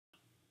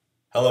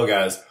Hello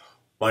guys,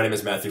 my name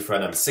is Matthew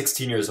Friend, I'm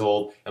 16 years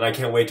old, and I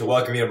can't wait to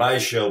welcome you to my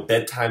show,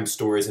 Bedtime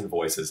Stories and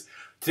Voices.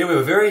 Today we have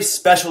a very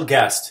special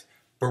guest,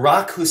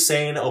 Barack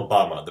Hussein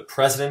Obama, the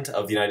President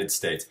of the United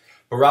States.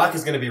 Barack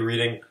is going to be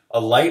reading A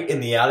Light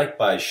in the Attic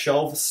by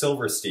Shel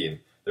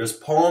Silverstein. There's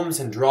poems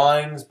and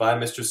drawings by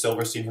Mr.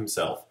 Silverstein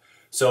himself.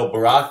 So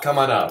Barack, come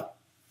on out.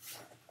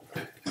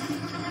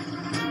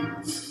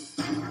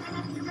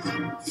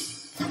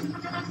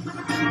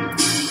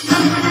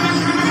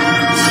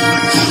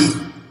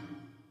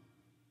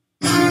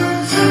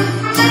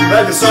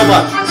 Thank you so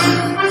much.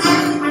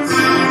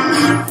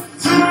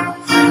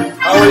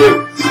 How are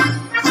you?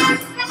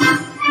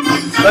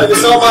 Thank you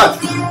so much.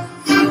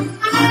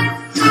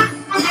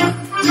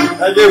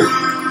 Thank you.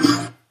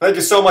 Thank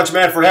you so much,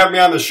 man, for having me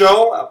on the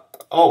show.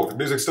 Oh, the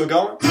music's still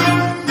going?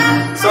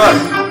 Sorry.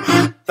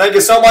 Thank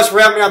you so much for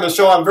having me on the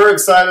show. I'm very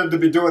excited to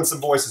be doing some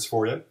voices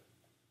for you.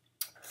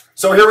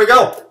 So here we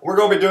go. We're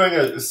going to be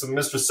doing some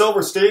Mr.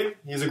 Silverstein.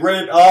 He's a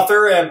great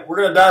author, and we're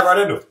going to dive right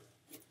into it.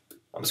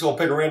 I'm just going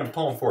to pick a random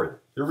poem for you.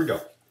 Here we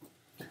go.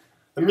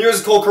 The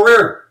musical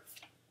career.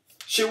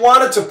 She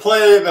wanted to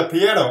play the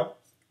piano,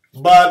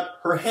 but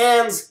her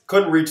hands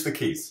couldn't reach the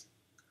keys.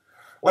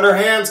 When her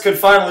hands could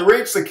finally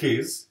reach the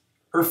keys,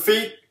 her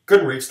feet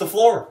couldn't reach the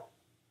floor.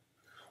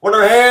 When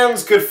her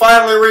hands could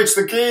finally reach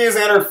the keys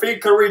and her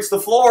feet could reach the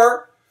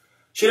floor,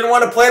 she didn't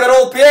want to play that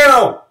old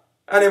piano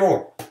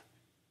anymore.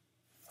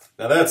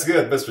 Now that's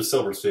good, Mr.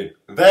 Silverstein.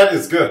 That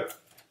is good.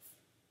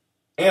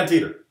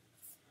 Anteater.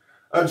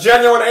 A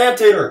genuine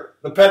anteater,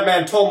 the pet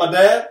man told my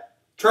dad.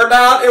 Turned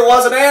out it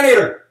was an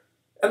anteater.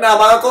 And now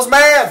my uncle's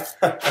mad.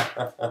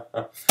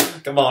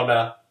 Come on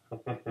now.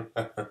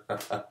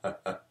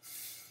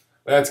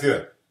 That's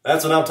good.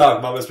 That's what I'm talking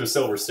about, Mr.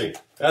 Silverstein.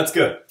 That's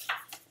good.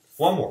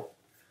 One more.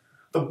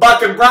 The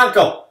bucking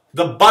bronco.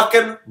 The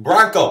bucking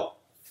bronco.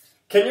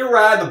 Can you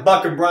ride the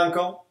bucking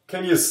bronco?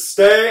 Can you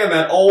stay in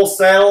that old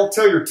saddle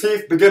till your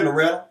teeth begin to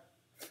rattle?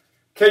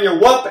 Can you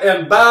whoop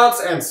and bounce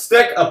and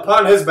stick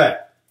upon his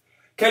back?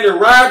 Can you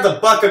ride the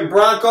bucking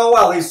bronco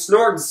while he's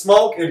snorting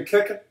smoke and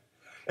kicking?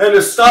 And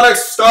your stomach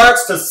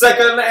starts to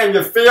sicken and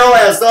you feel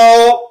as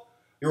though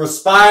your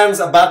spine's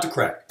about to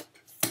crack.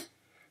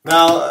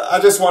 Now, I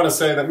just want to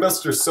say that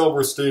Mr.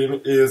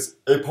 Silverstein is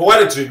a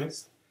poetic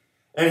genius,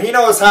 and he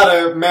knows how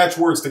to match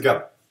words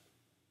together.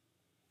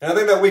 And I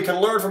think that we can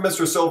learn from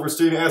Mr.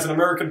 Silverstein as an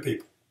American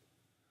people.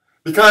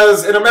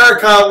 Because in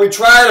America, we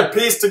try to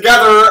piece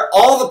together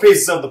all the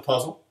pieces of the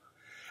puzzle,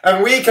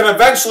 and we can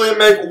eventually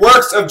make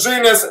works of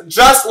genius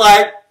just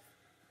like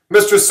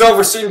Mr.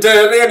 Silverstein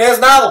did in his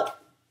novel.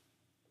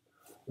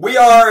 We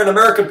are an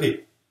American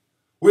people.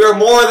 We are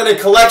more than a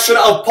collection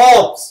of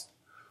poems.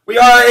 We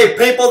are a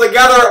people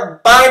together,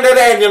 binded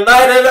and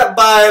united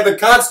by the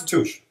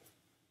Constitution.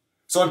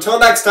 So until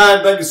next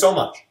time, thank you so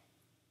much.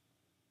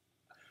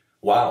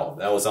 Wow,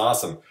 that was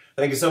awesome.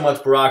 Thank you so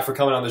much, Barack, for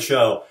coming on the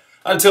show.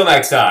 Until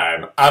next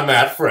time, I'm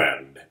Matt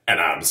Friend,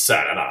 and I'm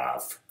signing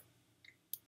off.